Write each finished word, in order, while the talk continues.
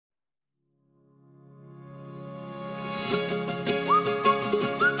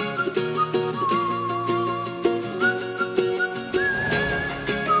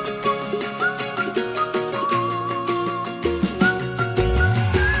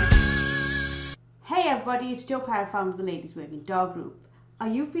everybody, it's Jo Perrot, founder of the Ladies Working Dog Group. Are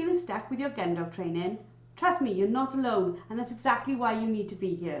you feeling stuck with your Gundog training? Trust me, you're not alone, and that's exactly why you need to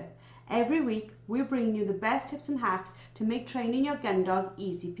be here. Every week, we're bringing you the best tips and hacks to make training your Gundog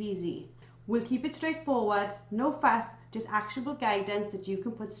easy peasy. We'll keep it straightforward, no fuss, just actionable guidance that you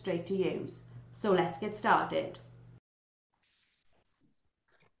can put straight to use. So let's get started.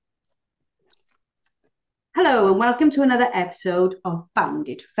 Hello and welcome to another episode of Found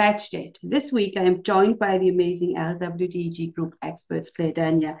It, Fetched It. This week I am joined by the amazing LWDG group experts Claire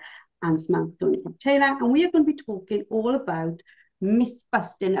Denia and Samantha Thorneycroft-Taylor, and we are going to be talking all about myth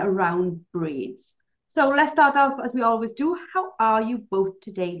busting around breeds. So let's start off as we always do. How are you both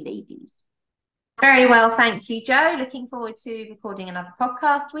today, ladies? Very well, thank you, Jo. Looking forward to recording another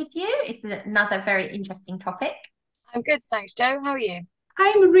podcast with you. It's another very interesting topic. I'm good, thanks, Jo. How are you?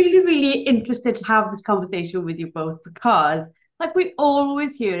 I'm really interested to have this conversation with you both because, like, we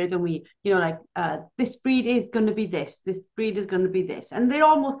always hear it, and we, this breed is going to be this breed is going to be this, and they're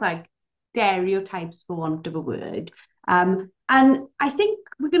almost like stereotypes, for want of a word. And I think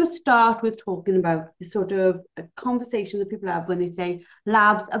we're going to start with talking about the sort of a conversation that people have when they say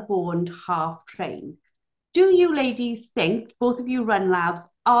labs are born half trained. Do you ladies think, both of you run labs,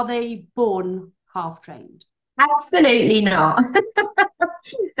 are they born half trained? Absolutely not.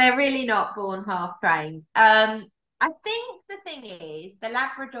 They're really not born half trained. I think the thing is, the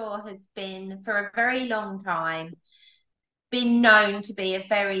Labrador has been, for a very long time, been known to be a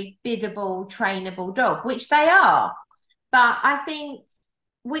very biddable, trainable dog, which they are. But I think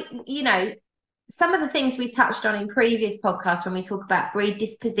some of the things we touched on in previous podcasts when we talk about breed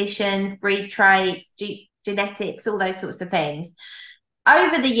dispositions, breed traits, genetics, all those sorts of things.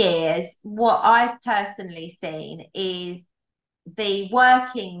 Over the years, what I've personally seen is the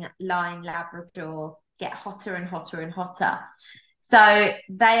working line Labrador get hotter and hotter and hotter. So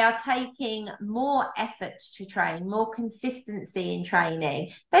they are taking more effort to train, more consistency in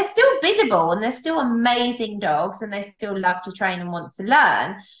training. They're still biddable and they're still amazing dogs and they still love to train and want to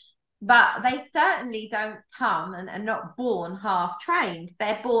learn. But they certainly don't come and are not born half trained.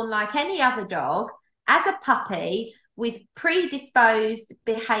 They're born like any other dog as a puppy with predisposed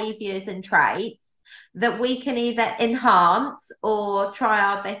behaviours and traits that we can either enhance or try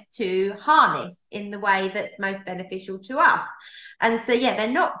our best to harness in the way that's most beneficial to us. And so, yeah, they're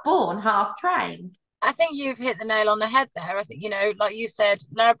not born half trained. I think you've hit the nail on the head there. I think, like you said,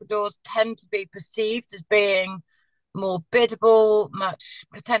 Labradors tend to be perceived as being more biddable, much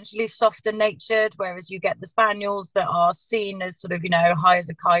potentially softer natured, whereas you get the Spaniels that are seen as sort of, high as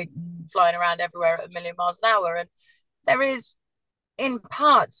a kite and flying around everywhere at a million miles an hour. And there is, in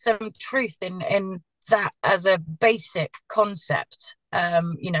part, some truth in that as a basic concept.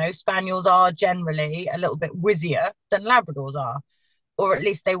 Spaniels are generally a little bit whizzier than Labradors are, or at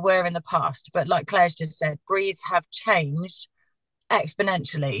least they were in the past. But like Claire's just said, breeds have changed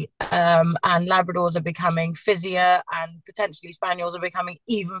exponentially, and Labradors are becoming fizzier, and potentially Spaniels are becoming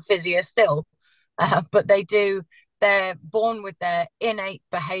even fizzier still. But they're born with their innate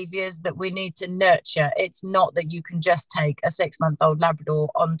behaviors that we need to nurture. It's not that you can just take a 6-month-old Labrador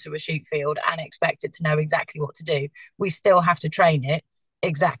onto a sheep field and expect it to know exactly what to do. We still have to train it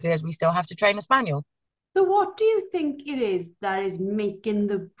exactly as we still have to train a Spaniel. So what do you think it is that is making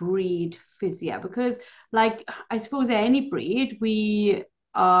the breed fizzier? Because, like, I suppose any breed, we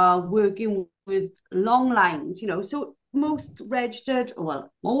are working with long lines, so most registered,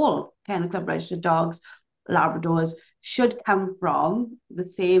 well, all Kennel Club registered dogs, Labradors, should come from the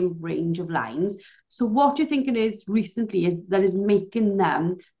same range of lines. So what do you think it is recently that is making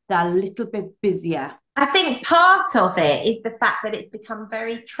them that little bit busier? I think part of it is the fact that it's become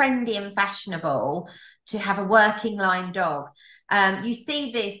very trendy and fashionable to have a working line dog. You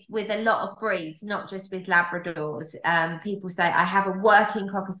see this with a lot of breeds, not just with Labradors. People say, I have a working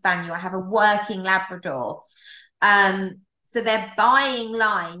Cocker Spaniel, I have a working Labrador. So they're buying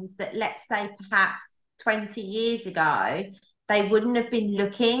lines that, let's say, perhaps 20 years ago, they wouldn't have been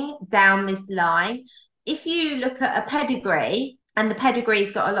looking down this line. If you look at a pedigree and the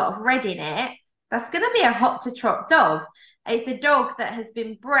pedigree's got a lot of red in it, that's going to be a hot to trot dog. It's a dog that has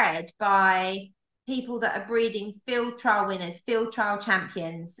been bred by people that are breeding field trial winners, field trial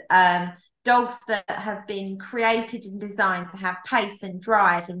champions, dogs that have been created and designed to have pace and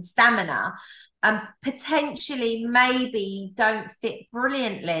drive and stamina, and potentially maybe don't fit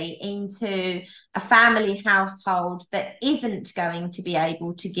brilliantly into a family household that isn't going to be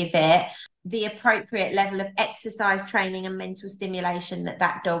able to give it the appropriate level of exercise training and mental stimulation that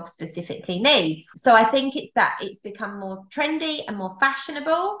that dog specifically needs. So I think it's that it's become more trendy and more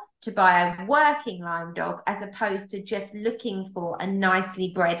fashionable to buy a working line dog as opposed to just looking for a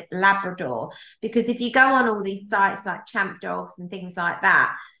nicely bred Labrador. Because if you go on all these sites like Champ Dogs and things like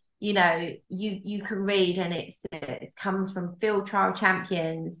that, you know, you can read, and it comes from field trial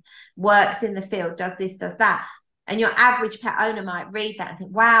champions, works in the field, does this, does that. And your average pet owner might read that and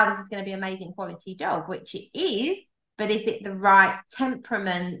think, wow, this is going to be amazing quality dog, which it is, but is it the right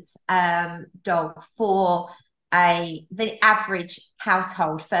temperament dog for the average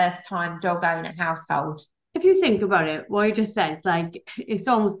household, first time dog owner household? If you think about it, what you just said, like, it's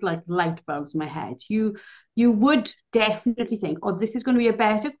almost like light bulbs in my head. You would definitely think, oh, this is going to be a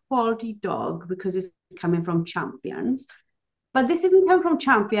better quality dog because it's coming from champions. But this isn't coming from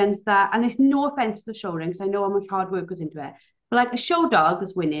champions that, and it's no offense to the show ring, because I know how much hard work goes into it. But like a show dog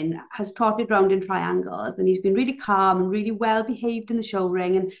that's winning has trotted around in triangles, and he's been really calm and really well behaved in the show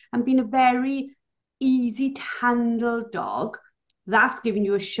ring, and been a very easy to handle dog. That's giving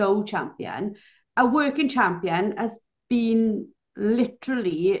you a show champion. A working champion has been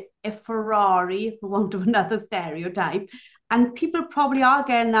literally a Ferrari, for want of another stereotype. And people probably are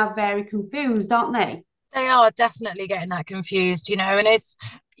getting that very confused, aren't they? They are definitely getting that confused, you know, and it's,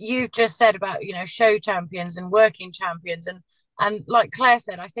 you've just said about, you know, show champions and working champions. And like Claire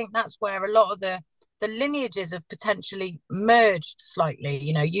said, I think that's where a lot of the lineages have potentially merged slightly.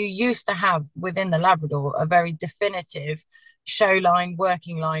 You know, you used to have within the Labrador a very definitive show line,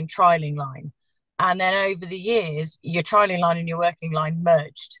 working line, trialing line. And then over the years, your trialing line and your working line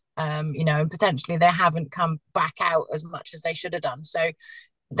merged, you know, and potentially they haven't come back out as much as they should have done. So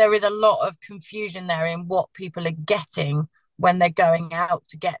there is a lot of confusion there in what people are getting when they're going out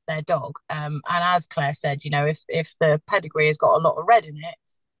to get their dog. And as Claire said, you know, if the pedigree has got a lot of red in it,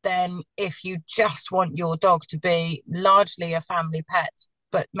 then if you just want your dog to be largely a family pet,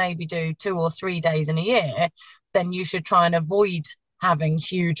 but maybe do 2 or 3 days in a year, then you should try and avoid having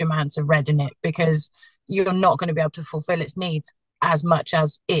huge amounts of red in it, because you're not going to be able to fulfill its needs as much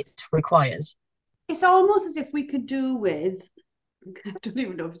as it requires. It's almost as if we could do with, I don't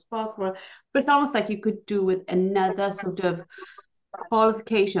even know if it's possible, but it's almost like you could do with another sort of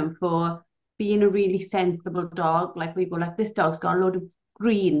qualification for being a really sensible dog. Like we go, like, this dog's got a load of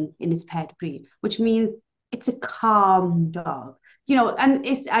green in its pedigree, which means it's a calm dog. You know, and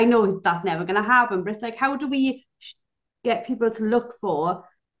it's, I know that's never going to happen, but it's like, how do we get people to look for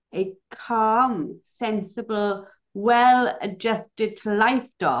a calm, sensible, well-adjusted to life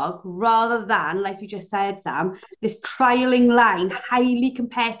dog, rather than, like you just said, Sam, this trialing line, highly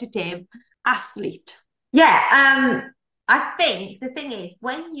competitive athlete? Yeah, I think the thing is,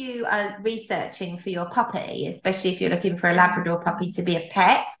 when you are researching for your puppy, especially if you're looking for a Labrador puppy to be a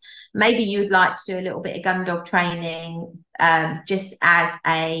pet, maybe you'd like to do a little bit of gun dog training, just as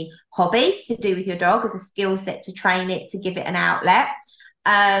a hobby to do with your dog, as a skill set to train it, to give it an outlet.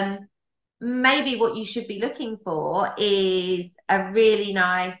 Maybe what you should be looking for is a really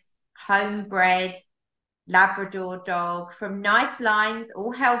nice homebred Labrador dog from nice lines,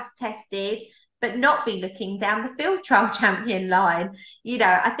 all health tested, but not be looking down the field trial champion line. You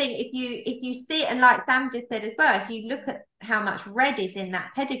know, I think if you see it, and like Sam just said as well, if you look at how much red is in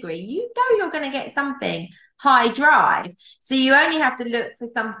that pedigree, you know you're going to get something high drive. So you only have to look for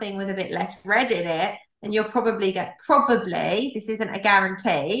something with a bit less red in it, and you'll probably, this isn't a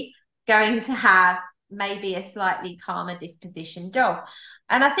guarantee, going to have maybe a slightly calmer disposition dog.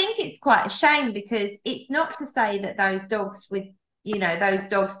 And I think it's quite a shame, because it's not to say that those dogs with, you know, those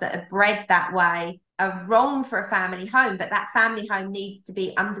dogs that are bred that way are wrong for a family home, but that family home needs to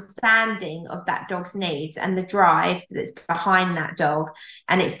be understanding of that dog's needs and the drive that's behind that dog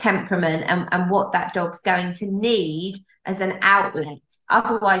and its temperament, and what that dog's going to need as an outlet.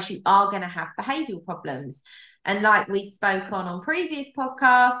 Otherwise, you are going to have behavioural problems. And like we spoke on previous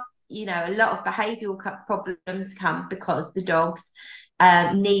podcasts, you know, a lot of behavioural problems come because the dog's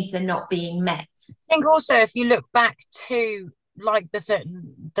needs are not being met. I think also, if you look back to like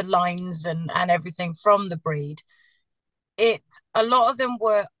the lines and everything from the breed, a lot of them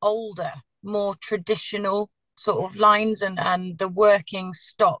were older, more traditional sort of lines, and the working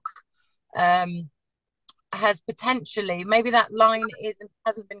stock has potentially, maybe that line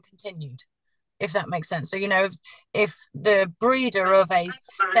hasn't been continued, if that makes sense. So, you know, if the breeder of a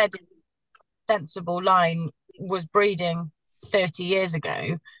steady, sensible line was breeding 30 years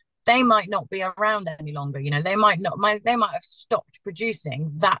ago, they might not be around any longer. You know, they might have stopped producing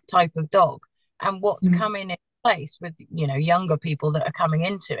that type of dog. And what's coming in place with, you know, younger people that are coming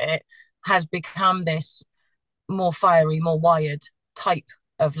into it has become this more fiery, more wired type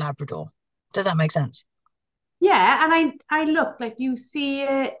of Labrador. Does that make sense? Yeah, and I look, like, you see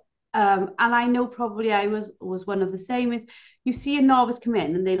it and I know probably I was one of the same, is you see a novice come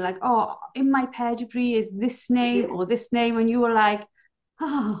in and they're like, oh, in my pedigree is this name or this name, and you were like,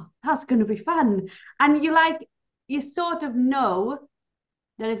 oh, that's going to be fun. And you sort of know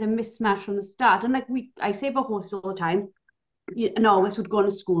there is a mismatch from the start. And I say about horses all the time, an novice would go on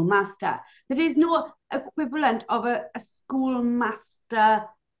a schoolmaster. There is no equivalent of a schoolmaster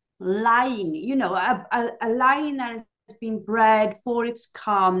line, a line that has been bred for its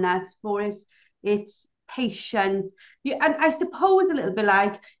calmness, for its patience. And I suppose a little bit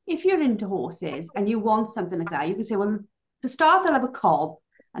like, if you're into horses and you want something like that, you can say, well, to start, I'll have a cob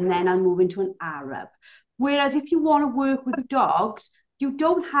and then I'll move into an Arab. Whereas if you want to work with dogs, you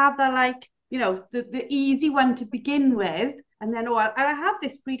don't have that, the easy one to begin with. And then, I'll have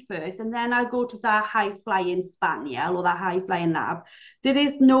this breed first, and then I'll go to that high-flying Spaniel or that high-flying Lab. There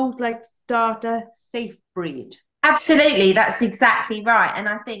is no, starter safe breed. Absolutely, that's exactly right. And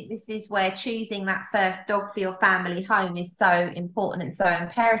I think this is where choosing that first dog for your family home is so important and so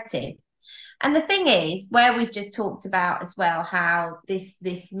imperative. And the thing is, where we've just talked about as well, how this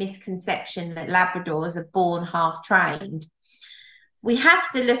misconception that Labradors are born half-trained, we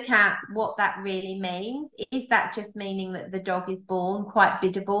have to look at what that really means. Is that just meaning that the dog is born quite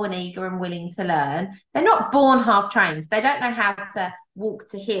biddable and eager and willing to learn? They're not born half-trained. They don't know how to walk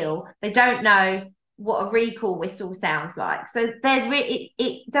to heel. They don't know what a recall whistle sounds like. So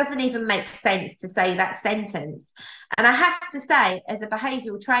it doesn't even make sense to say that sentence. And I have to say, as a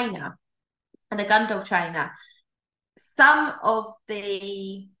behavioural trainer and a Gundog trainer, some of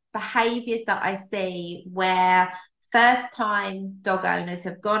the behaviours that I see where first-time dog owners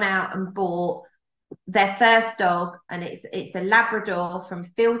have gone out and bought their first dog, and it's a Labrador from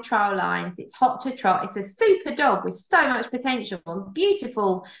field trial lines. It's hot to trot. It's a super dog with so much potential and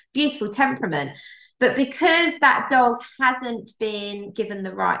beautiful, beautiful temperament. But because that dog hasn't been given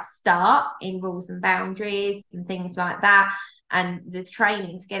the right start in rules and boundaries and things like that, and the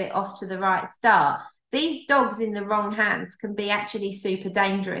training to get it off to the right start, these dogs in the wrong hands can be actually super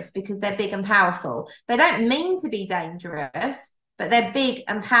dangerous because they're big and powerful. They don't mean to be dangerous, but they're big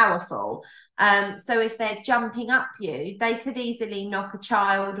and powerful. So if they're jumping up you, they could easily knock a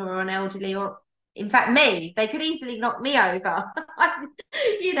child or an elderly, or in fact me, they could easily knock me over.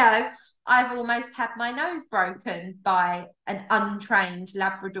 I've almost had my nose broken by an untrained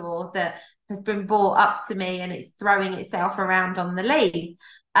Labrador that has been brought up to me and it's throwing itself around on the lead.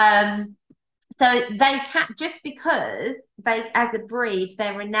 So they can't, just because they, as a breed,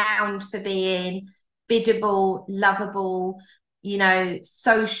 they're renowned for being biddable, lovable,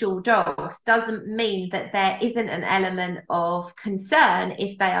 social dogs, doesn't mean that there isn't an element of concern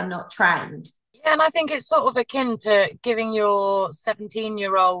if they are not trained. Yeah, and I think it's sort of akin to giving your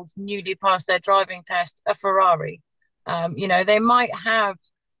 17-year-old newly passed their driving test a Ferrari. They might have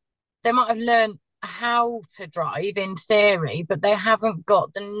learned how to drive in theory, but they haven't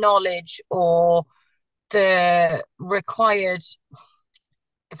got the knowledge or the required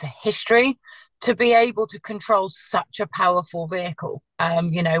history to be able to control such a powerful vehicle,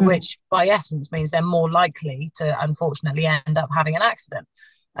 which by essence means they're more likely to unfortunately end up having an accident.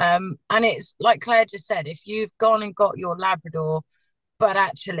 And it's like Claire just said, if you've gone and got your Labrador, but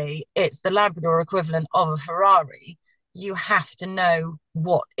actually it's the Labrador equivalent of a Ferrari, you have to know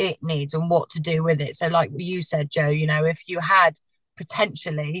what it needs and what to do with it. So like you said, Jo, if you had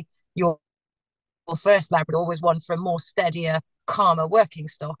potentially your first Labrador was one from more steadier, calmer working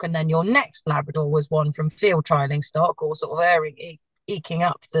stock, and then your next Labrador was one from field trialing stock or sort of eking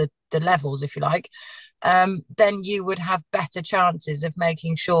up the levels, if you like, then you would have better chances of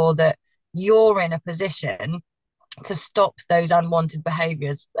making sure that you're in a position to stop those unwanted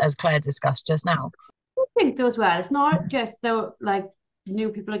behaviours, as Claire discussed just now. I think though as well, it's not just new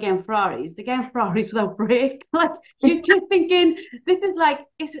people are getting Ferraris, they're getting Ferraris without brake. You're just thinking this is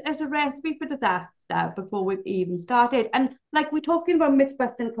it's a recipe for disaster before we've even started. And we're talking about myth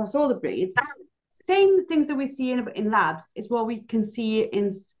busting across all the breeds, same things that we see in labs is what we can see in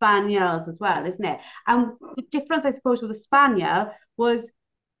Spaniels as well, isn't it? And the difference, I suppose, with the Spaniel was,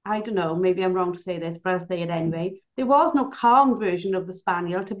 I don't know, maybe I'm wrong to say this, but I'll say it anyway. There was no calm version of the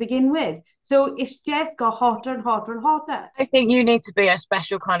Spaniel to begin with. So it's just got hotter and hotter and hotter. I think you need to be a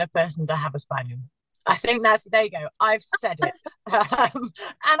special kind of person to have a Spaniel. I think there you go. I've said it. And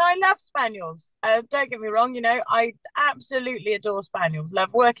I love Spaniels. Don't get me wrong, I absolutely adore Spaniels. Love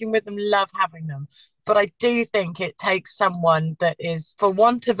working with them, love having them. But I do think it takes someone that is, for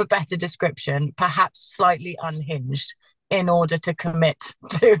want of a better description, perhaps slightly unhinged in order to commit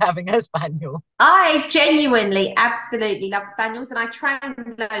to having a Spaniel. I genuinely, absolutely love Spaniels, and I train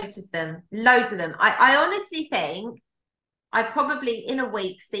loads of them. I honestly think I probably in a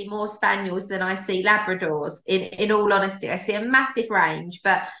week see more Spaniels than I see Labradors, in all honesty. I see a massive range,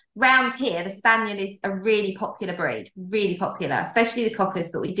 but round here, the Spaniel is a really popular breed, really popular, especially the Cockers,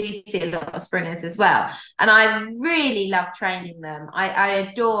 but we do see a lot of Springers as well. And I really love training them. I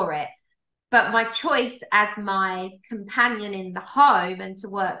adore it. But my choice as my companion in the home and to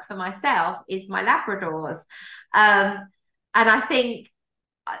work for myself is my Labradors. And I think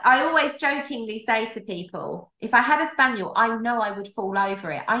I always jokingly say to people, if I had a Spaniel, I know I would fall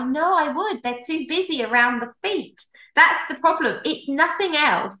over it. I know I would. They're too busy around the feet. That's the problem. It's nothing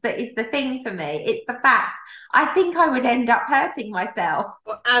else that is the thing for me. It's the fact I think I would end up hurting myself.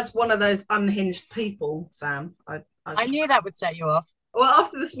 Well, as one of those unhinged people, Sam, I knew that would set you off. Well,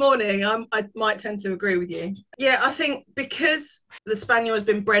 after this morning, I might tend to agree with you. Yeah, I think because the Spaniel has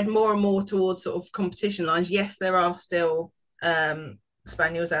been bred more and more towards sort of competition lines, yes, there are still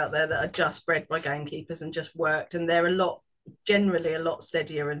Spaniels out there that are just bred by gamekeepers and just worked, and they're generally a lot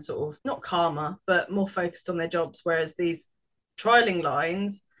steadier and sort of not calmer, but more focused on their jobs, whereas these trialing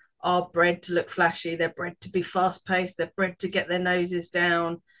lines are bred to look flashy, they're bred to be fast-paced, they're bred to get their noses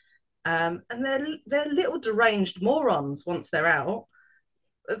down, and they're little deranged morons once they're out.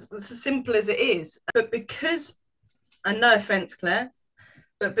 It's as simple as it is. But because, and no offence, Claire,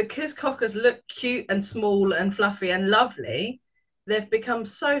 but because Cockers look cute and small and fluffy and lovely, they've become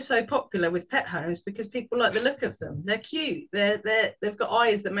so popular with pet homes because people like the look of them. They're cute. They've got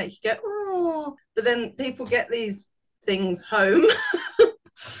eyes that make you go, oh. But then people get these things home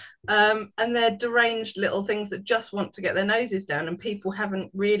and they're deranged little things that just want to get their noses down, and people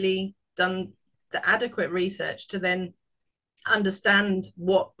haven't really done the adequate research to then understand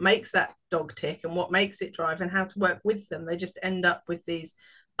what makes that dog tick and what makes it drive and how to work with them. They just end up with these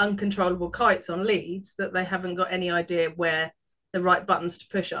uncontrollable kites on leads that they haven't got any idea where the right buttons to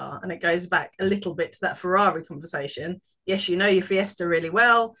push are. And it goes back a little bit to that Ferrari conversation. Yes, you know your Fiesta really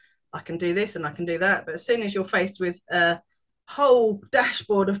well, I can do this and I can do that, but as soon as you're faced with a whole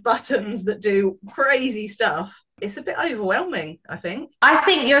dashboard of buttons that do crazy stuff, it's a bit overwhelming, I think. I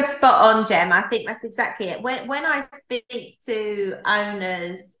think you're spot on, Jem. I think that's exactly it. When I speak to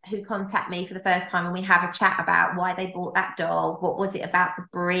owners who contact me for the first time and we have a chat about why they bought that dog, what was it about the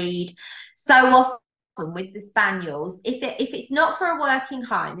breed, so often with the Spaniels, if it's not for a working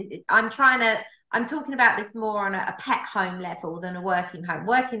home, I'm talking about this more on a pet home level than a working home.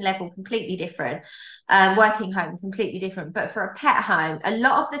 Working level, completely different. Working home, completely different. But for a pet home, a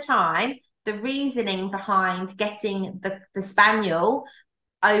lot of the time, the reasoning behind getting the Spaniel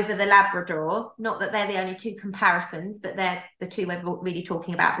over the Labrador, not that they're the only two comparisons, but they're the two we're really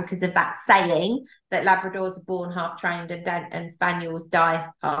talking about because of that saying that Labradors are born half-trained and Spaniels die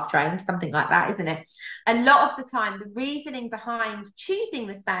half-trained, something like that, isn't it? A lot of the time, the reasoning behind choosing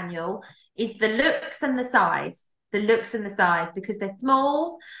the Spaniel is the looks and the size. Because they're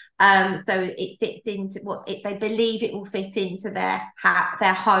small, so it fits into they believe it will fit into their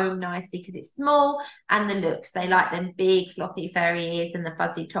home nicely because it's small, and the looks, they like them big floppy furry ears and the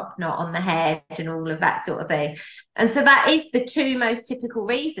fuzzy top knot on the head and all of that sort of thing. And so that is the two most typical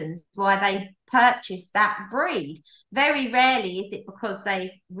reasons why they purchase that breed. Very rarely is it because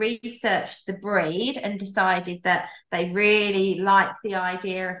they researched the breed and decided that they really like the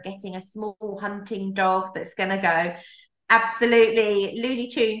idea of getting a small hunting dog that's going to go absolutely Looney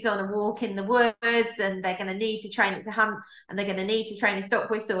Tunes on a walk in the woods, and they're going to need to train it to hunt, and they're going to need to train a stock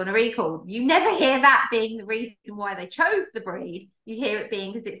whistle and a recall. You never hear that being the reason why they chose the breed. You hear it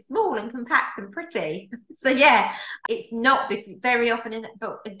being because it's small and compact and pretty. So yeah, it's not very often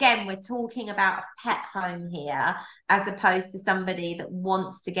but again, we're talking about a pet home here as opposed to somebody that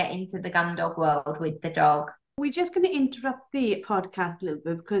wants to get into the Gundog world with the dog. We're just going to interrupt the podcast a little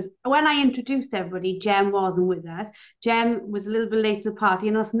bit because when I introduced everybody, Jem wasn't with us. Jem was a little bit late to the party,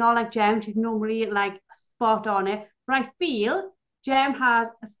 and it's not like Jem. She's normally like spot on it. But I feel Jem has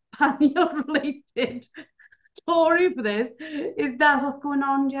a Spaniel-related story for this. Is that what's going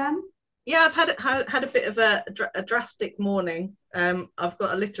on, Jem? Yeah, I've had a bit of a drastic morning. I've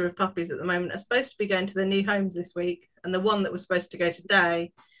got a litter of puppies at the moment. I'm supposed to be going to their new homes this week, and the one that was supposed to go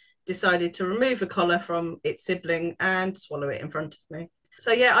today decided to remove a collar from its sibling and swallow it in front of me.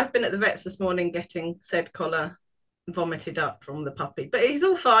 So yeah, I've been at the vet's this morning getting said collar vomited up from the puppy, but he's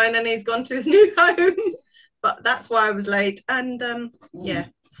all fine and he's gone to his new home. But that's why I was late, and yeah,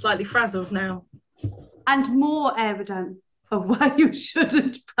 slightly frazzled now. And more evidence of why you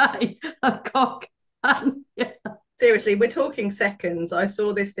shouldn't buy a cocker spaniel. Seriously, we're talking seconds. I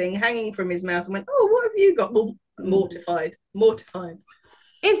saw this thing hanging from his mouth and went, "Oh, what have you got?" Well, mortified.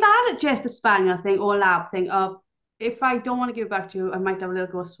 Is that just a spaniel thing or a lab thing of, if I don't want to give it back to you, I might have a little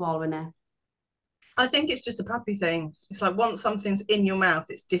go swallowing it? I think it's just a puppy thing. It's like once something's in your mouth,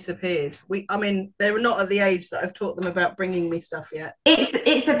 it's disappeared. I mean, they're not at the age that I've taught them about bringing me stuff yet.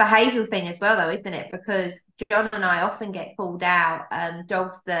 It's a behavioural thing as well, though, isn't it? Because John and I often get called out,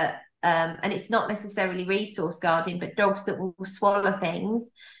 dogs that, and it's not necessarily resource guarding, but dogs that will swallow things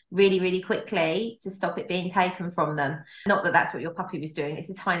really, really quickly to stop it being taken from them. Not that that's what your puppy was doing. It's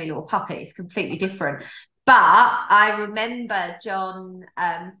a tiny little puppy. It's completely different. But I remember John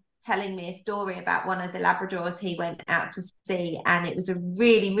telling me a story about one of the Labradors he went out to see, and it was a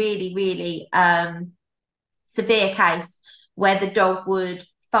really, really, really severe case where the dog would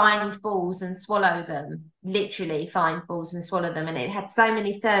find balls and swallow them, literally find balls and swallow them. And it had so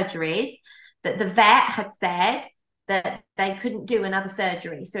many surgeries that the vet had said that they couldn't do another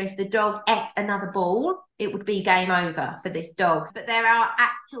surgery. So if the dog ate another ball, it would be game over for this dog. But there are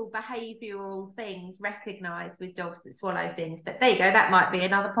actual behavioural things recognised with dogs that swallow things. But there you go. That might be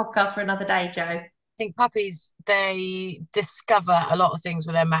another podcast for another day, Jo. I think puppies, they discover a lot of things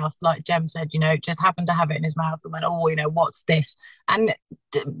with their mouth. Like Jem said, just happened to have it in his mouth and went, oh, what's this? And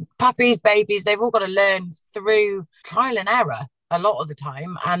puppies, babies, they've all got to learn through trial and error a lot of the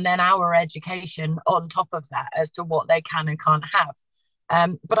time, and then our education on top of that as to what they can and can't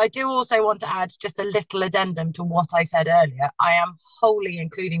have. But I do also want to add just a little addendum to what I said earlier. I am wholly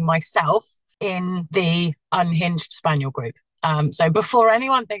including myself in the unhinged Spaniel group. So before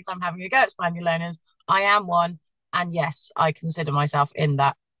anyone thinks I'm having a go at Spaniel owners, I am one. And yes, I consider myself in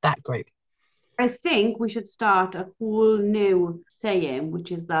that group. I think we should start a whole new saying,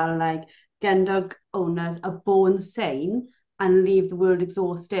 which is that like Gundog owners are born sane and leave the world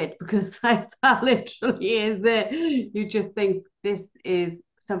exhausted, because like that literally is it. You just think this is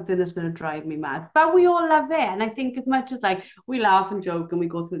something that's going to drive me mad. But we all love it. And I think as much as like we laugh and joke and we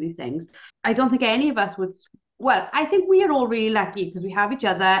go through these things, I don't think any of us would. Well, I think we are all really lucky because we have each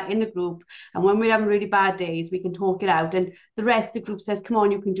other in the group. And when we're having really bad days, we can talk it out. And the rest of the group says, come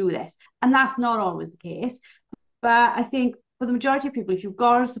on, you can do this. And that's not always the case. But I think for the majority of people, if you've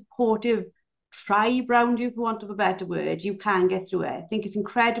got a supportive tribe around you, for want of a better word, you can get through it. I think it's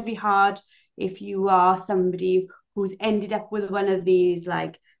incredibly hard if you are somebody who's ended up with one of these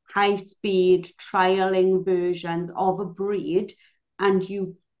like high-speed trialing versions of a breed and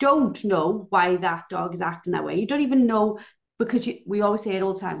you don't know why that dog is acting that way. You don't even know, because we always say it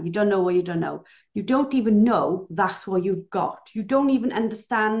all the time, you don't know what you don't know. You don't even know that's what you've got. You don't even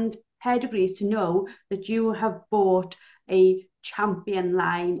understand pedigrees to know that you have bought a champion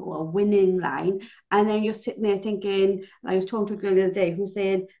line or a winning line, and then you're sitting there thinking, I was talking to a girl the other day who's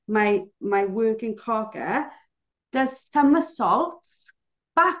saying my working cocker does somersaults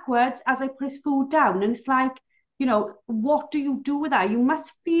backwards as I put his food down, and it's like, what do you do with that? You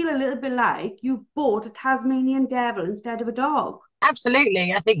must feel a little bit like you've bought a Tasmanian devil instead of a dog.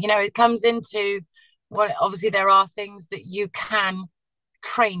 Absolutely. I think it comes into, well, obviously there are things that you can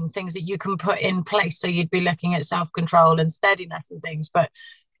train, things that you can put in place, so you'd be looking at self-control and steadiness and things. But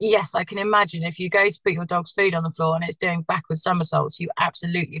yes, I can imagine if you go to put your dog's food on the floor and it's doing backwards somersaults, you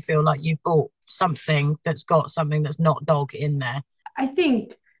absolutely feel like you bought something that's got something that's not dog in there. I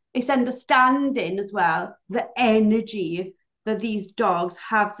think it's understanding as well the energy that these dogs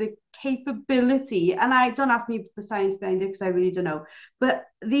have, the capability, and I don't ask me for science behind it because I really don't know, but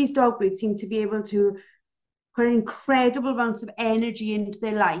these dog breeds seem to be able to put incredible amounts of energy into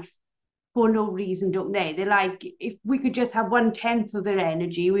their life for no reason, don't they? They're like, if we could just have 1/10 of their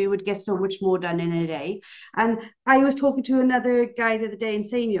energy, we would get so much more done in a day. And I was talking to another guy the other day and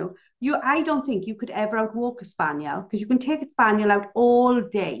saying, I don't think you could ever outwalk a spaniel, because you can take a spaniel out all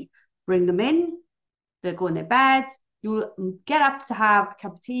day, bring them in, they'll go in their beds, you'll get up to have a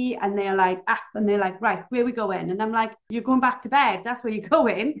cup of tea, and they're like, right, where we going? And I'm like, you're going back to bed, that's where you're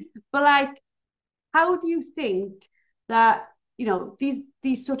going. But like, how do you think that,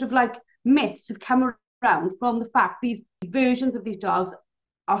 these sort of like myths have come around from the fact these versions of these dogs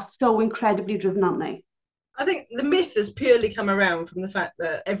are so incredibly driven, aren't they? I think the myth has purely come around from the fact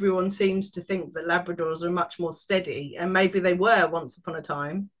that everyone seems to think that Labradors are much more steady, and maybe they were once upon a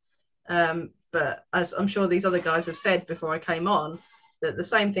time. But as I'm sure these other guys have said before I came on, that the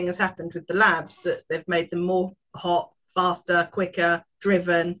same thing has happened with the Labs, that they've made them more hot, faster, quicker,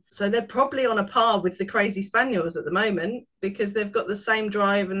 driven. So they're probably on a par with the crazy Spaniels at the moment, because they've got the same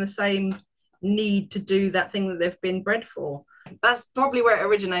drive and the same need to do that thing that they've been bred for. That's probably where it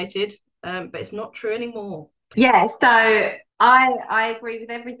originated, but it's not true anymore. Yeah, so I agree with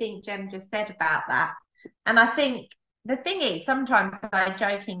everything Jem just said about that. And I think the thing is, sometimes I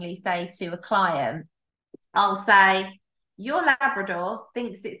jokingly say to a client, I'll say, your Labrador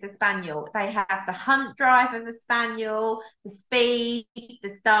thinks it's a Spaniel. They have the hunt drive of a Spaniel, the speed,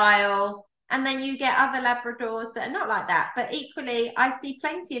 the style, And then you get other Labradors that are not like that. But equally, I see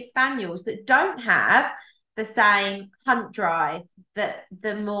plenty of Spaniels that don't have the same hunt drive that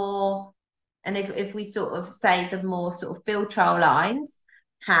the more, and if we sort of say the more sort of field trial lines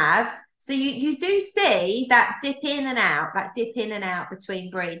have. So you do see that dip in and out between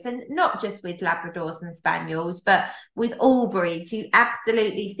breeds, and not just with Labradors and Spaniels, but with all breeds, you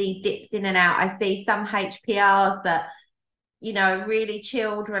absolutely see dips in and out. I see some HPRs that, you know, really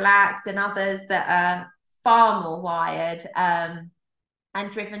chilled, relaxed, and others that are far more wired and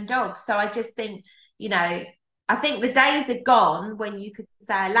driven dogs. So I just think, you know, I think the days are gone when you could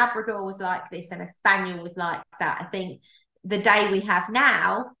say a Labrador was like this and a Spaniel was like that. I think the day we have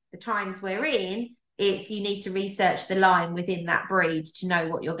now, the times we're in, it's you need to research the line within that breed to know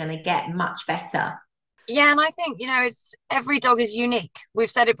what you're going to get much better. Yeah, and I think, you know, it's every dog is unique.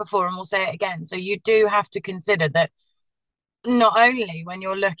 We've said it before and we'll say it again. So you do have to consider that not only when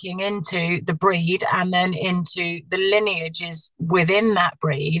you're looking into the breed and then into the lineages within that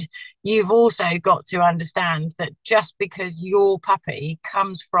breed, you've also got to understand that just because your puppy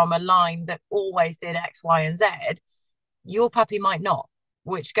comes from a line that always did X, Y, and Z, your puppy might not,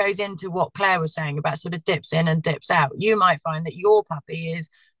 which goes into what Claire was saying about sort of dips in and dips out. You might find that your puppy is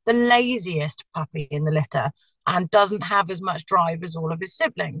the laziest puppy in the litter and doesn't have as much drive as all of his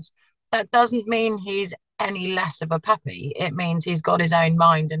siblings. That doesn't mean he's any less of a puppy. It means he's got his own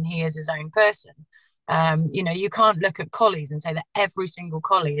mind and he is his own person. You know, you can't look at collies and say that every single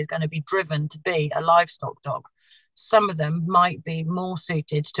collie is going to be driven to be a livestock dog. Some of them might be more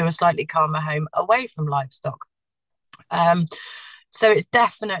suited to a slightly calmer home away from livestock. So it's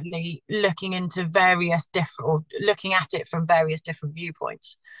definitely looking into various different, or looking at it from various different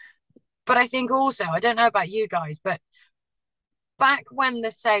viewpoints. But I think also, I don't know about you guys, but back when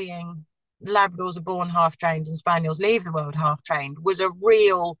the saying Labradors are born half-trained and Spaniels leave the world half-trained was a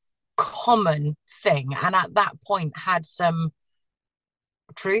real common thing, and at that point had some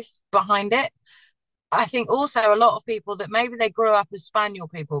truth behind it. I think also a lot of people that maybe they grew up as Spaniel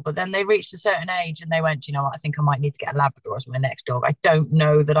people, but then they reached a certain age and they went, you know what, I think I might need to get a Labrador as my next dog. I don't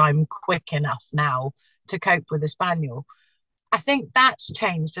know that I'm quick enough now to cope with a Spaniel. I think that's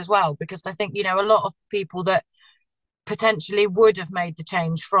changed as well, because I think, you know, a lot of people that potentially would have made the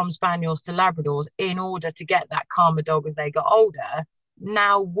change from Spaniels to Labradors in order to get that calmer dog as they got older,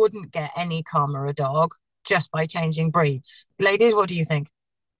 now wouldn't get any calmer a dog just by changing breeds. Ladies, what do you think?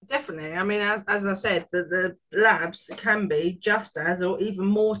 Definitely. I mean, as I said, the labs can be just as or even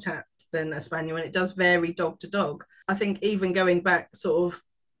more tapped than a Spaniel, and it does vary dog to dog. I think even going back sort of,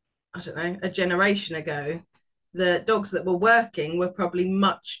 I don't know, a generation ago, the dogs that were working were probably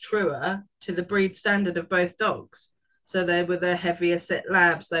much truer to the breed standard of both dogs. So they were the heavier set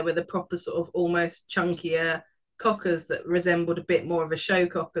labs, they were the proper sort of almost chunkier cockers that resembled a bit more of a show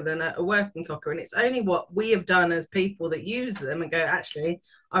cocker than a working cocker. And it's only what we have done as people that use them and go, actually,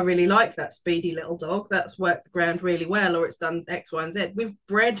 I really like that speedy little dog. That's worked the ground really well, or it's done X, Y, and Z. We've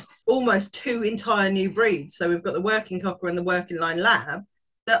bred almost two entire new breeds. So we've got the working cocker and the working line lab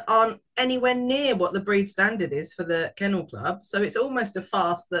that aren't anywhere near what the breed standard is for the kennel club. So it's almost a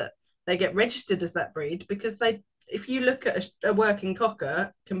farce that they get registered as that breed, because they, if you look at a working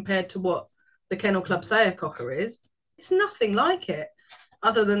cocker compared to what the kennel club say a cocker is, it's nothing like it,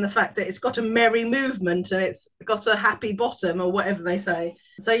 other than the fact that it's got a merry movement and it's got a happy bottom, or whatever they say.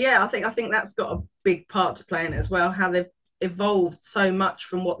 So yeah, I think that's got a big part to play in it as well, how they've evolved so much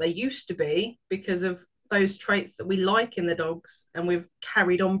from what they used to be because of those traits that we like in the dogs, and we've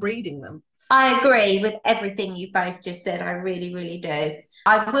carried on breeding them. I agree with everything you both just said. I really, really do.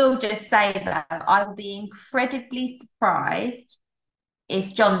 I will just say that I will be incredibly surprised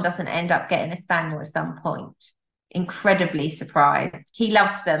if John doesn't end up getting a Spaniel at some point. Incredibly surprised. He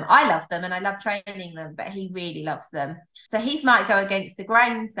loves them. I love them and I love training them, but he really loves them. So he might go against the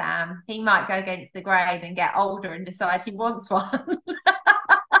grain, Sam. He might go against the grain and get older and decide he wants one.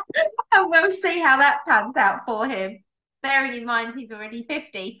 And we'll see how that pans out for him. Bearing in mind he's already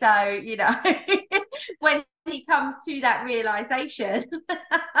 50, so you know when he comes to that realization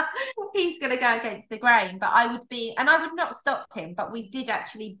he's going to go against the grain. But I would not stop him, but we did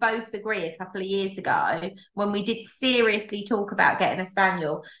actually both agree a couple of years ago when we did seriously talk about getting a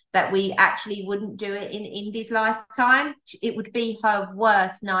Spaniel that we actually wouldn't do it in Indy's lifetime. It would be her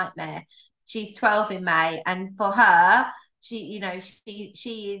worst nightmare. She's 12 in May, and for her, she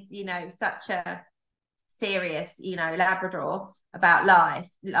is such a serious, Labrador about life.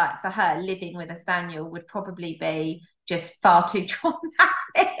 Like for her, living with a Spaniel would probably be just far too traumatic.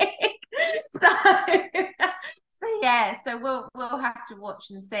 So Yeah, so we'll have to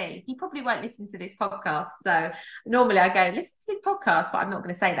watch and see. He probably won't listen to this podcast. So normally I go, listen to this podcast, but I'm not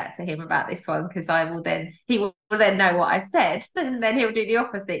going to say that to him about this one, because he will then know what I've said, and then he'll do the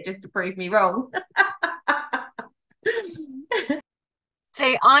opposite just to prove me wrong.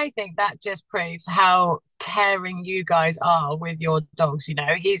 See, I think that just proves how caring you guys are with your dogs. You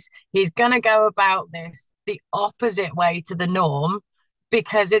know, he's gonna go about this the opposite way to the norm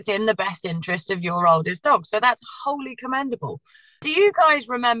because it's in the best interest of your oldest dog. So that's wholly commendable. Do you guys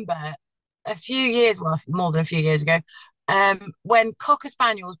remember a few years, well, more than a few years ago, when Cocker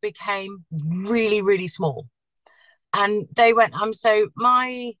Spaniels became really, really small? And they went, so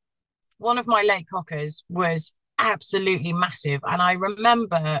one of my late Cockers was absolutely massive. And I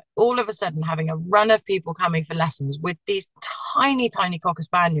remember all of a sudden having a run of people coming for lessons with these tiny, tiny Cocker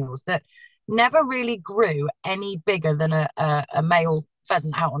Spaniels that never really grew any bigger than a male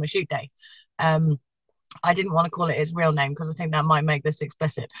pheasant out on a shoot day. I didn't want to call it its real name because I think that might make this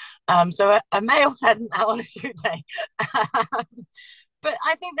explicit. So a male pheasant out on a shoot day. But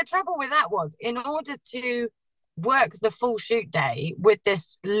I think the trouble with that was, in order to work the full shoot day with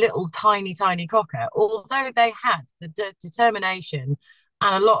this little tiny cocker, although they had the determination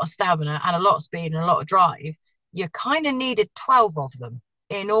and a lot of stamina and a lot of speed and a lot of drive, you kind of needed 12 of them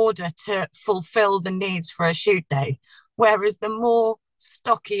in order to fulfill the needs for a shoot day. Whereas the more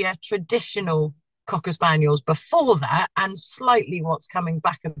stockier traditional Cocker Spaniels before that, and slightly what's coming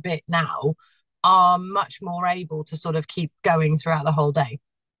back a bit now, are much more able to sort of keep going throughout the whole day.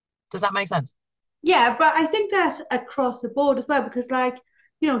 Does that make sense? Yeah, but I think that's across the board as well, because like,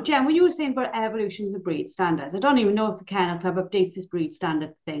 you know, Jen, what you were saying about evolutions of breed standards, I don't even know if the Kennel Club updates this breed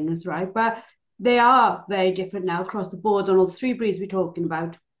standard things, right? But they are very different now across the board on all the three breeds we're talking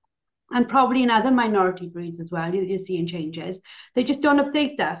about. And probably in other minority breeds as well, you're seeing changes. They just don't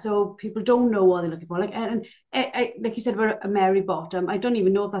update that, so people don't know what they're looking for. Like, and like you said about a Mary Bottom, I don't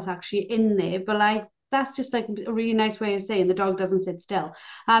even know if that's actually in there, but like that's just like a really nice way of saying the dog doesn't sit still.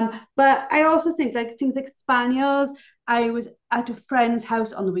 But I also think like things like Spaniels. I was at a friend's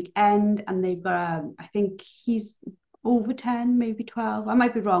house on the weekend, and they've got I think he's over 10, maybe 12. I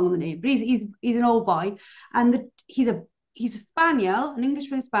might be wrong on the name, but he's an old boy, and he's a spaniel, an English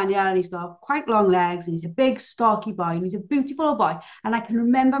Springer Spaniel, and he's got quite long legs, and he's a big, stocky boy, and he's a beautiful old boy. And I can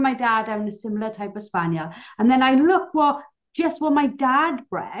remember my dad having a similar type of spaniel. And then I look what my dad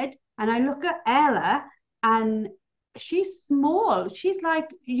bred, and I look at Ella, and she's small. She's like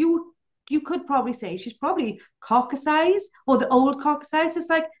you could probably say she's probably cocker size, or the old cocker size. So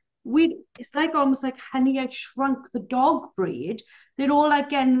it's like almost like Honey, I Shrunk the Dog breed. They're all like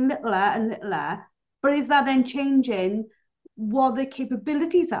getting littler and littler. But is that then changing what their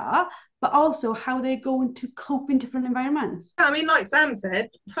capabilities are, but also how they're going to cope in different environments? I mean, like Sam said,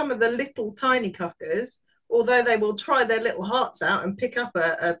 some of the little tiny cockers, although they will try their little hearts out and pick up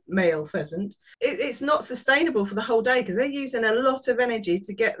a male pheasant, it's not sustainable for the whole day because they're using a lot of energy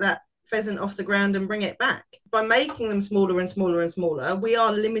to get that pheasant off the ground and bring it back. By making them smaller and smaller and smaller, we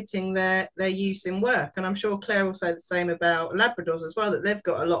are limiting their use in work. And I'm sure Claire will say the same about Labradors as well, that they've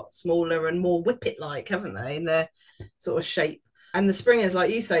got a lot smaller and more whippet-like, haven't they, in their sort of shape. And the Springers,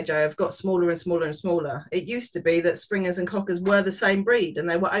 like you say, Jo, have got smaller and smaller and smaller. It used to be that Springers and Cockers were the same breed, and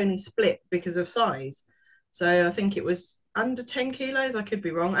they were only split because of size. So I think it was under 10 kilos, I could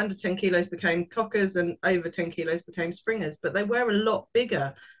be wrong, under 10 kilos became Cockers and over 10 kilos became Springers, but they were a lot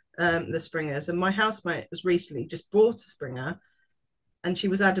bigger, the Springers. And my housemate was recently just bought a Springer, and she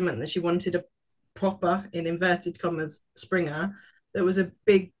was adamant that she wanted a proper, in inverted commas, Springer that was a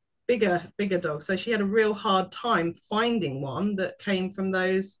bigger dog. So she had a real hard time finding one that came from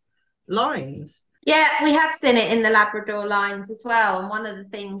those lines. Yeah, we have seen it in the Labrador lines as well. And one of the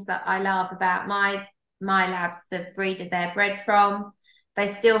things that I love about my labs, the breed they're bred from, they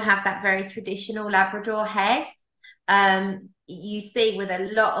still have that very traditional Labrador head. You see with a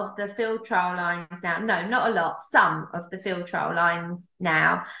lot of the field trial lines now, no, not a lot, some of the field trial lines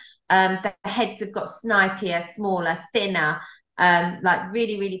now, the heads have got snipier, smaller, thinner, like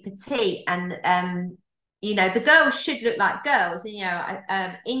really, really petite. And you know, the girls should look like girls. And, you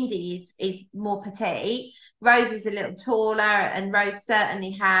know, Indy is more petite. Rose is a little taller, and Rose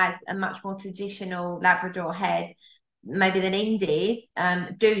certainly has a much more traditional Labrador head, maybe than Indy's.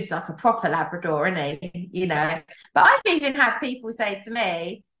 Dude's like a proper Labrador, isn't he? You know, but I've even had people say to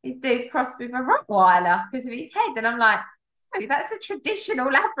me, "This dude crossed with a Rottweiler because of his head," and I'm like, "Oh, that's a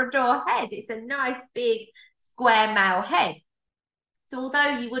traditional Labrador head. It's a nice big square male head." So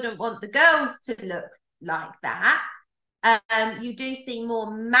although you wouldn't want the girls to look like that, you do see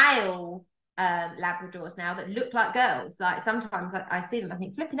more male Labradors now that look like girls. Like sometimes I see them, I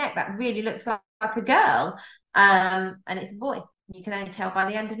think, flipping heck, that really looks like a girl. And it's a boy. You can only tell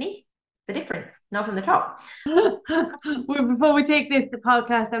by the underneath the difference, not from the top. Well, before we take this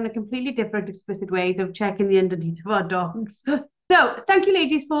podcast down a completely different, explicit way of checking the underneath of our dogs. So thank you,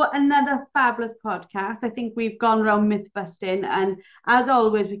 ladies, for another fabulous podcast. I think we've gone around myth busting, and as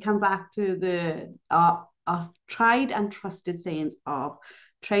always, we come back to our tried and trusted sayings of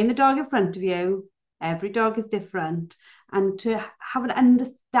train the dog in front of you. Every dog is different, and to have an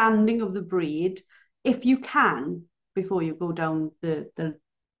understanding of the breed, if you can, before you go down the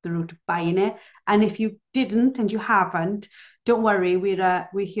route of buying it. And if you didn't and you haven't, don't worry, we're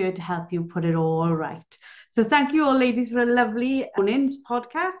here to help you put it all right. So thank you all, ladies, for a lovely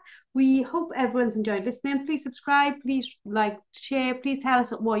podcast. We hope everyone's enjoyed listening. Please subscribe, please like, share, please tell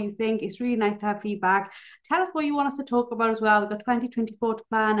us what you think. It's really nice to have feedback. Tell us what you want us to talk about as well. We've got 2024 to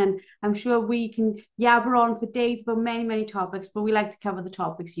plan, and I'm sure we can yabber on for days about many, many topics, but we like to cover the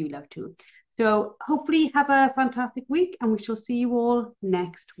topics you love too. So hopefully have a fantastic week, and we shall see you all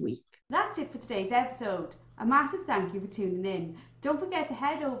next week. That's it for today's episode. A massive thank you for tuning in. Don't forget to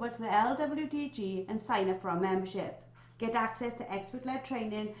head over to the LWDG and sign up for our membership. Get access to expert-led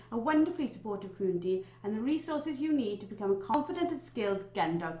training, a wonderfully supportive community, and the resources you need to become a confident and skilled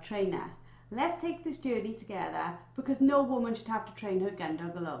gun dog trainer. Let's take this journey together, because no woman should have to train her gun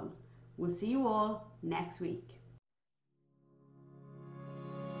dog alone. We'll see you all next week.